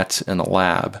than bats in a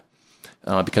lab,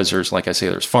 because there's, like I say,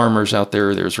 there's farmers out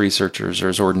there, there's researchers,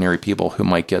 there's ordinary people who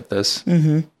might get this.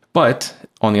 But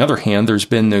on the other hand, there's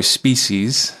been no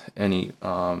species, intermediate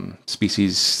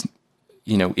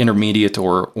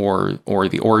or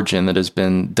the origin that has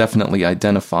been definitely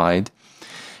identified.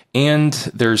 And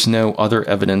there's no other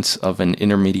evidence of an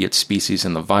intermediate species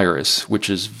in the virus, which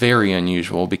is very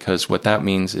unusual because what that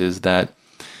means is that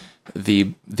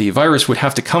the virus would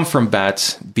have to come from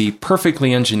bats, be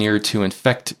perfectly engineered to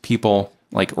infect people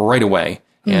like right away.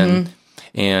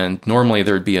 And normally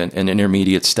there'd be an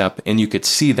intermediate step, and you could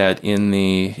see that in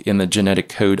the genetic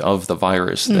code of the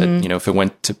virus that, if it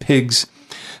went to pigs,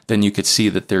 then you could see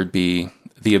that there'd be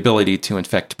the ability to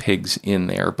infect pigs in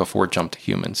there before it jumped to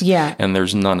humans. Yeah. And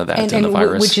there's none of that in the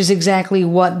virus. Which is exactly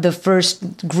what the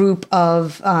first group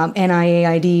of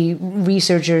NIAID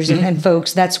researchers and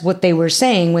folks, that's what they were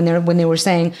saying when they were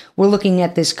saying, we're looking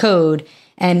at this code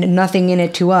and nothing in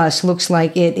it to us looks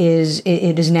like it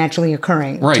is naturally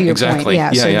occurring. Right, to your exactly. Point.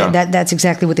 Yeah, so that's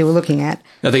exactly what they were looking at.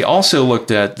 Now, they also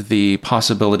looked at the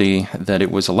possibility that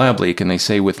it was a lab leak, and they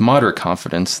say with moderate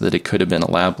confidence that it could have been a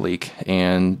lab leak.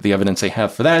 And the evidence they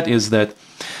have for that is that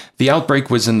the outbreak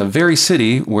was in the very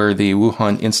city where the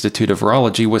Wuhan Institute of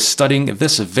Virology was studying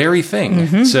this very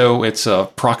thing. So it's a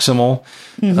proximal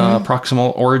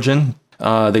origin.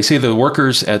 They say the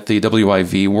workers at the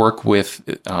WIV work with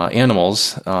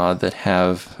animals that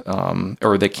have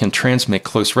or that can transmit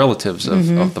close relatives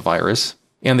of the virus.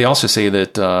 And they also say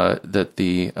that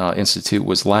the institute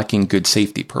was lacking good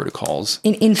safety protocols.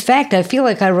 In fact, I feel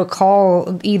like I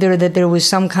recall either that there was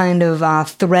some kind of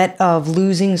threat of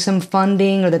losing some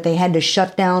funding, or that they had to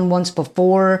shut down once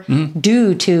before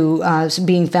due to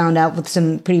being found out with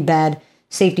some pretty bad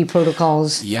safety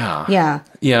protocols. Yeah.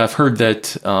 I've heard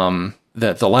that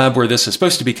that the lab where this is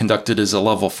supposed to be conducted is a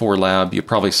level 4 lab. You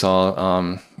probably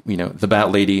saw, the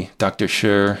bat lady, Dr.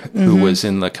 Scher, who was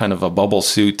in the kind of a bubble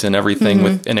suit and everything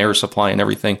with an air supply and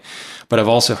everything. But I've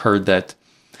also heard that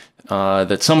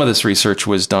that some of this research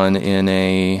was done in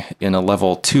a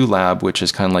level 2 lab, which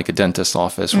is kind of like a dentist's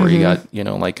office where you got,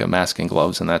 like a mask and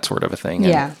gloves and that sort of a thing.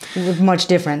 Yeah, much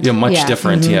different. Yeah, much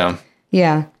different, yeah.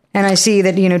 Yeah. And I see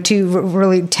that, to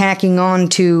really tacking on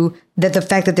to that the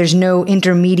fact that there's no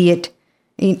intermediate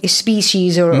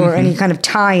species or any kind of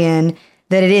tie-in,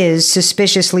 that it is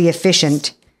suspiciously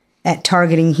efficient at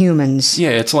targeting humans. Yeah,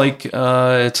 it's like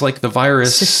the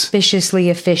virus suspiciously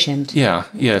efficient. Yeah,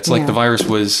 it's like the virus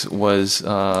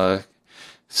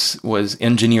was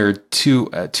engineered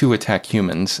to attack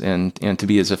humans and to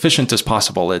be as efficient as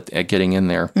possible at getting in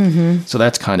there. So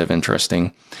that's kind of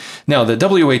interesting. Now, the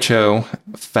WHO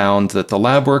found that the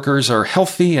lab workers are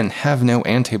healthy and have no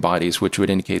antibodies, which would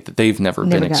indicate that they've never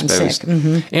been exposed.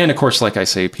 And of course, like I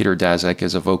say, Peter Daszak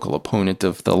is a vocal opponent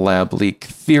of the lab leak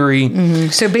theory.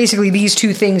 So basically, these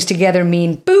two things together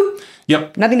mean boop.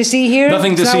 Yep. Nothing to see here?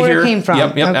 Nothing to see here. That's not where it came from.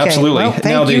 Yep, okay. Absolutely. Well,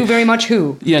 thank you very much,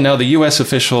 WHO. Yeah, now the U.S.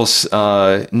 officials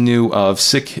knew of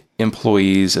sick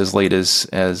employees as late as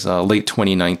late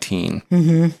 2019.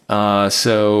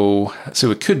 So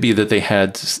it could be that they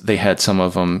had some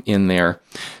of them in there.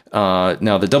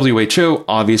 Now, the WHO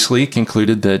obviously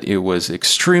concluded that it was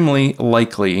extremely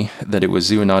likely that it was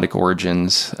zoonotic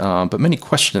origins, but many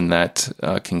questioned that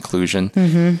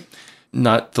conclusion.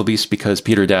 Not the least because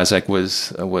Peter Daszak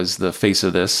was the face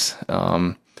of this.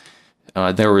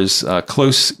 There was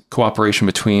close cooperation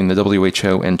between the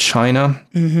WHO and China.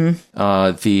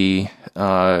 The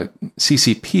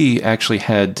CCP actually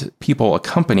had people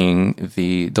accompanying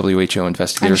the WHO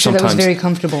investigators. I'm sure that was very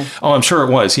comfortable. Oh, I'm sure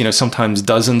it was. Sometimes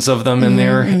dozens of them in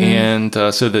there. And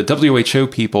so the WHO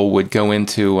people would go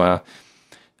into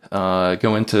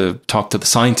go in to talk to the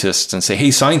scientists and say,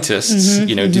 "Hey, scientists,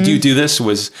 did you do this?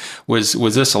 Was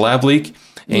this a lab leak?"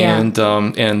 And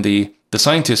the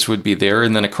scientists would be there,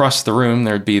 and then across the room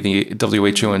there'd be the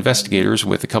WHO investigators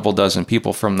with a couple dozen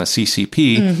people from the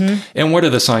CCP. And what are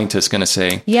the scientists going to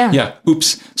say? Yeah.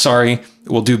 Oops, sorry.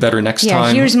 We'll do better next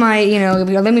time. Here's my,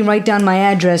 let me write down my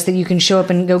address that you can show up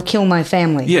and go kill my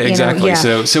family. Yeah, exactly.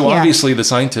 So obviously the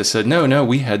scientists said, no,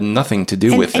 we had nothing to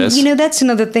do with this. And that's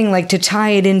another thing, like to tie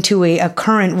it into a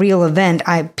current real event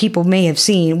people may have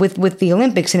seen with the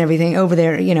Olympics and everything over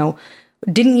there,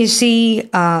 Didn't you see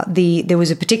there was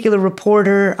a particular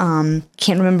reporter,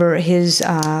 can't remember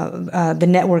the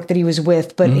network that he was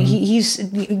with, but he's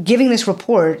giving this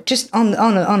report just on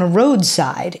a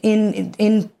roadside in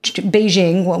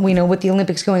Beijing, with the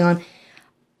Olympics going on.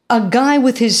 A guy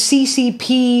with his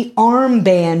CCP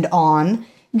armband on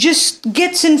just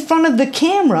gets in front of the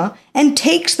camera and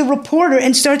takes the reporter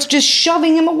and starts just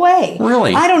shoving him away.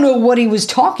 Really? I don't know what he was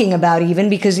talking about even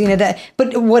because,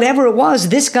 but whatever it was,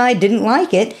 this guy didn't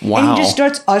like it. Wow. And he just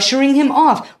starts ushering him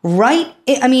off. Right?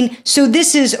 So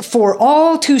this is for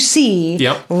all to see.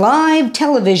 Yep. Live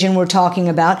television we're talking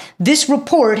about. This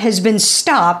report has been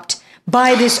stopped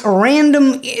by this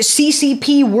random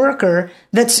CCP worker.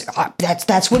 That's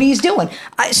what he's doing.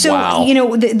 Wow.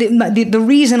 The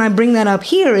reason I bring that up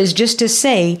here is just to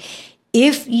say,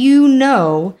 if you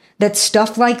know that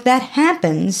stuff like that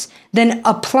happens, then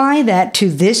apply that to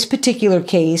this particular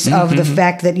case of the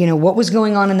fact that, what was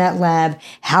going on in that lab.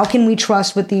 How can we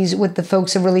trust what the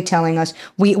folks are really telling us?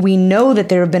 We know that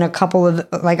there have been a couple of,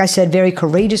 like I said, very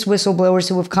courageous whistleblowers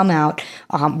who have come out.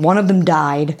 One of them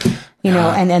died,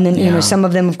 and then, some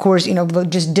of them, of course,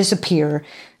 just disappear.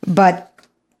 But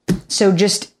so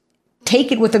just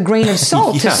take it with a grain of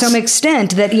salt Yes. to some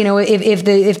extent that, if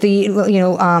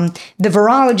the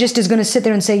virologist is going to sit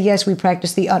there and say, yes, we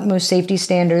practice the utmost safety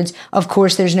standards. Of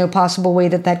course, there's no possible way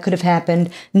that could have happened.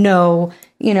 No,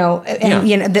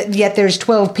 yet there's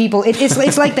 12 people.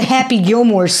 It's like the Happy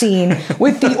Gilmore scene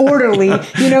with the orderly,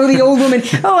 the old woman.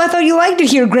 Oh, I thought you liked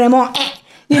it here, Grandma.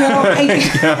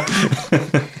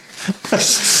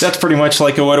 That's pretty much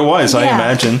like what it was, I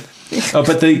imagine.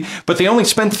 But they only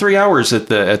spent 3 hours at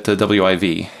the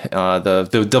WIV,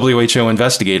 the WHO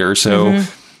investigator. So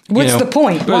what's the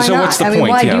point? Why so not? what's the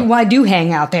point? Why do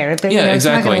hang out there? If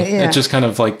Exactly. It's just kind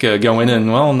of like go in and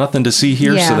nothing to see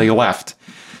here, so they left.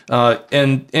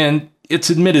 And it's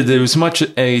admitted that it was much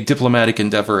a diplomatic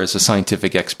endeavor as a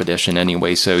scientific expedition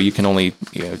anyway. So you can only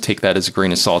take that as a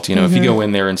grain of salt. If you go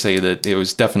in there and say that it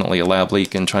was definitely a lab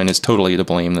leak and China's totally to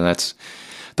blame, then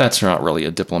that's not really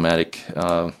a diplomatic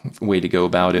way to go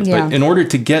about it. Yeah. But in order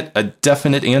to get a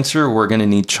definite answer, we're going to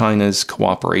need China's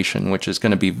cooperation, which is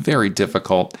going to be very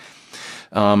difficult.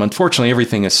 Unfortunately,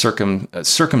 everything is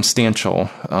circumstantial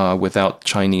without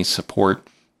Chinese support.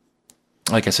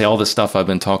 Like I say, all the stuff I've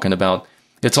been talking about,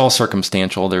 it's all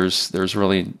circumstantial. There's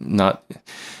really not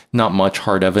much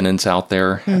hard evidence out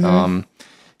there.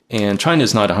 And China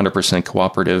is not 100%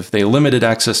 cooperative. They limited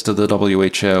access to the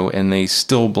WHO, and they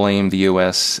still blame the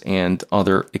U.S. and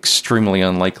other extremely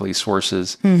unlikely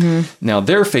sources. Now,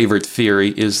 their favorite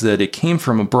theory is that it came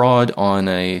from abroad on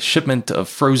a shipment of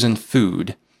frozen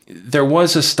food. There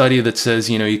was a study that says,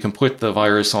 you can put the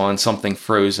virus on something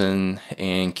frozen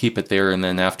and keep it there, and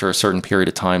then after a certain period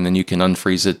of time, then you can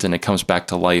unfreeze it and it comes back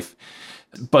to life.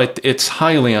 But it's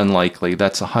highly unlikely.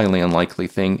 That's a highly unlikely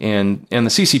thing. And the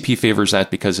CCP favors that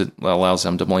because it allows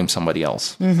them to blame somebody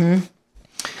else.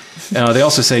 They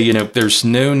also say, there's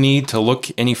no need to look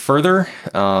any further.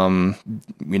 No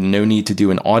need to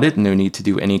do an audit. No need to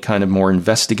do any kind of more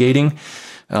investigating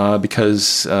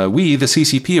because we, the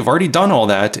CCP, have already done all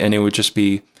that. And it would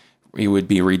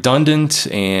be redundant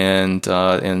and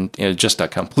just a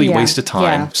complete waste of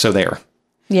time. Yeah. So there.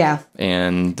 Yeah.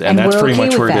 And that's pretty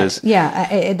much where it is.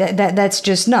 Yeah. That's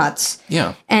just nuts.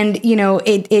 Yeah. And,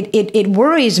 it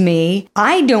worries me.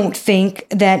 I don't think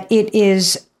that it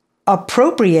is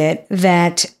appropriate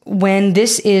that when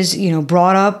this is,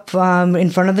 brought up in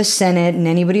front of the Senate and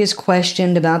anybody is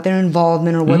questioned about their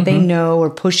involvement or what they know or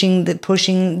pushing the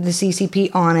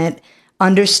CCP on it,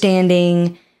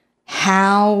 understanding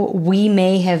how we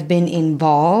may have been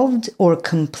involved or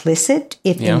complicit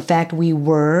if in fact we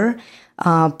were.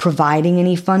 Providing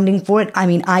any funding for it. I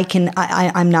mean,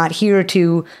 I'm not here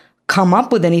to come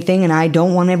up with anything, and I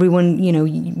don't want everyone,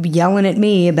 yelling at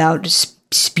me about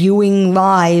spewing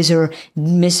lies or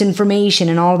misinformation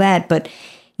and all that. But,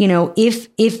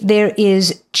 if there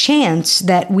is chance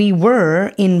that we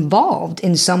were involved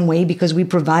in some way because we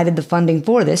provided the funding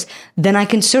for this, then I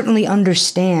can certainly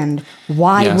understand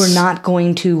why we're not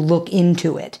going to look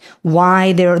into it,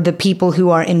 why the people who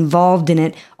are involved in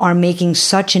it are making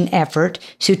such an effort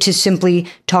to simply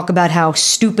talk about how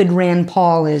stupid Rand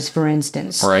Paul is, for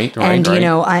instance. Right. And,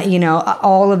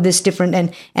 all of this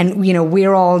different, and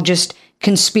we're all just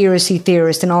conspiracy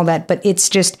theorists and all that, but it's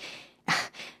just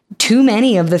too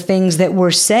many of the things that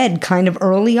were said kind of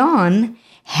early on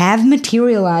have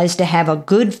materialized to have a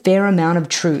good fair amount of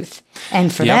truth.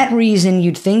 And for that reason,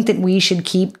 you'd think that we should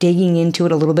keep digging into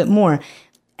it a little bit more.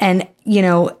 And,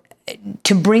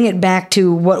 to bring it back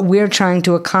to what we're trying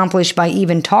to accomplish by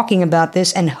even talking about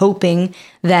this and hoping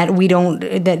that we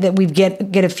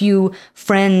get a few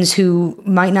friends who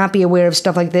might not be aware of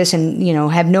stuff like this and,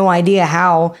 have no idea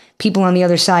how people on the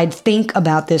other side think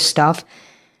about this stuff.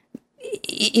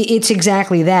 It's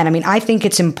exactly that. I mean, I think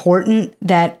it's important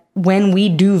that when we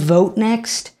do vote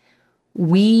next,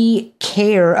 we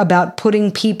care about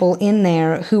putting people in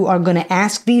there who are going to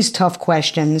ask these tough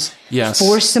questions,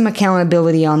 force some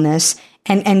accountability on this,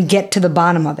 and get to the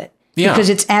bottom of it. Yeah. Because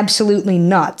it's absolutely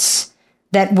nuts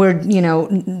that we're,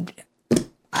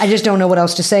 I just don't know what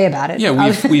else to say about it.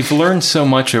 Yeah, we've learned so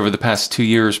much over the past 2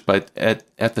 years, but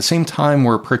at the same time,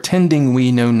 we're pretending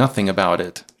we know nothing about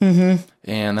it. Mm-hmm.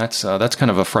 And that's kind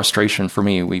of a frustration for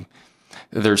me.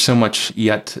 There's so much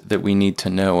yet that we need to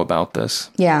know about this.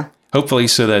 Yeah. Hopefully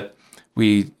so that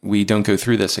we don't go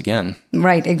through this again.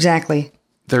 Right, exactly.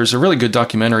 There's a really good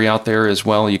documentary out there as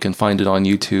well. You can find it on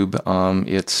YouTube.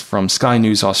 It's from Sky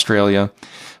News Australia.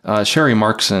 Sherry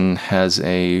Markson has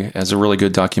a really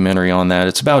good documentary on that.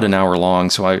 It's about an hour long,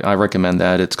 so I recommend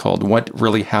that. It's called What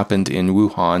Really Happened in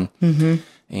Wuhan. Mm-hmm.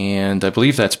 And I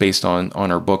believe that's based on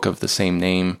her book of the same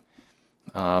name.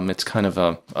 It's kind of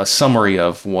a summary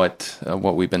of what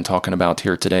we've been talking about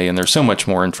here today, and there's so much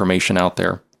more information out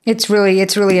there. It's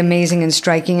really amazing and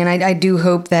striking, and I do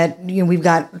hope that we've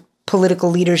got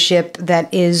political leadership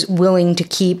that is willing to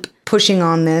keep pushing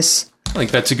on this. I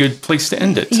think that's a good place to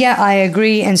end it. Yeah, I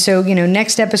agree. And so,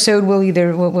 next episode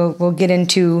we'll get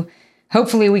into.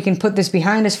 Hopefully we can put this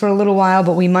behind us for a little while,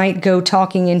 but we might go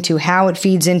talking into how it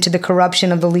feeds into the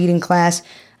corruption of the leading class,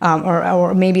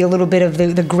 or maybe a little bit of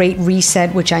the Great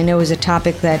Reset, which I know is a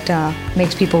topic that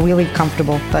makes people really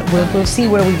comfortable. But we'll see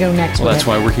where we go next. Well, that's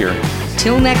why we're here.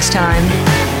 Till next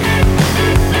time.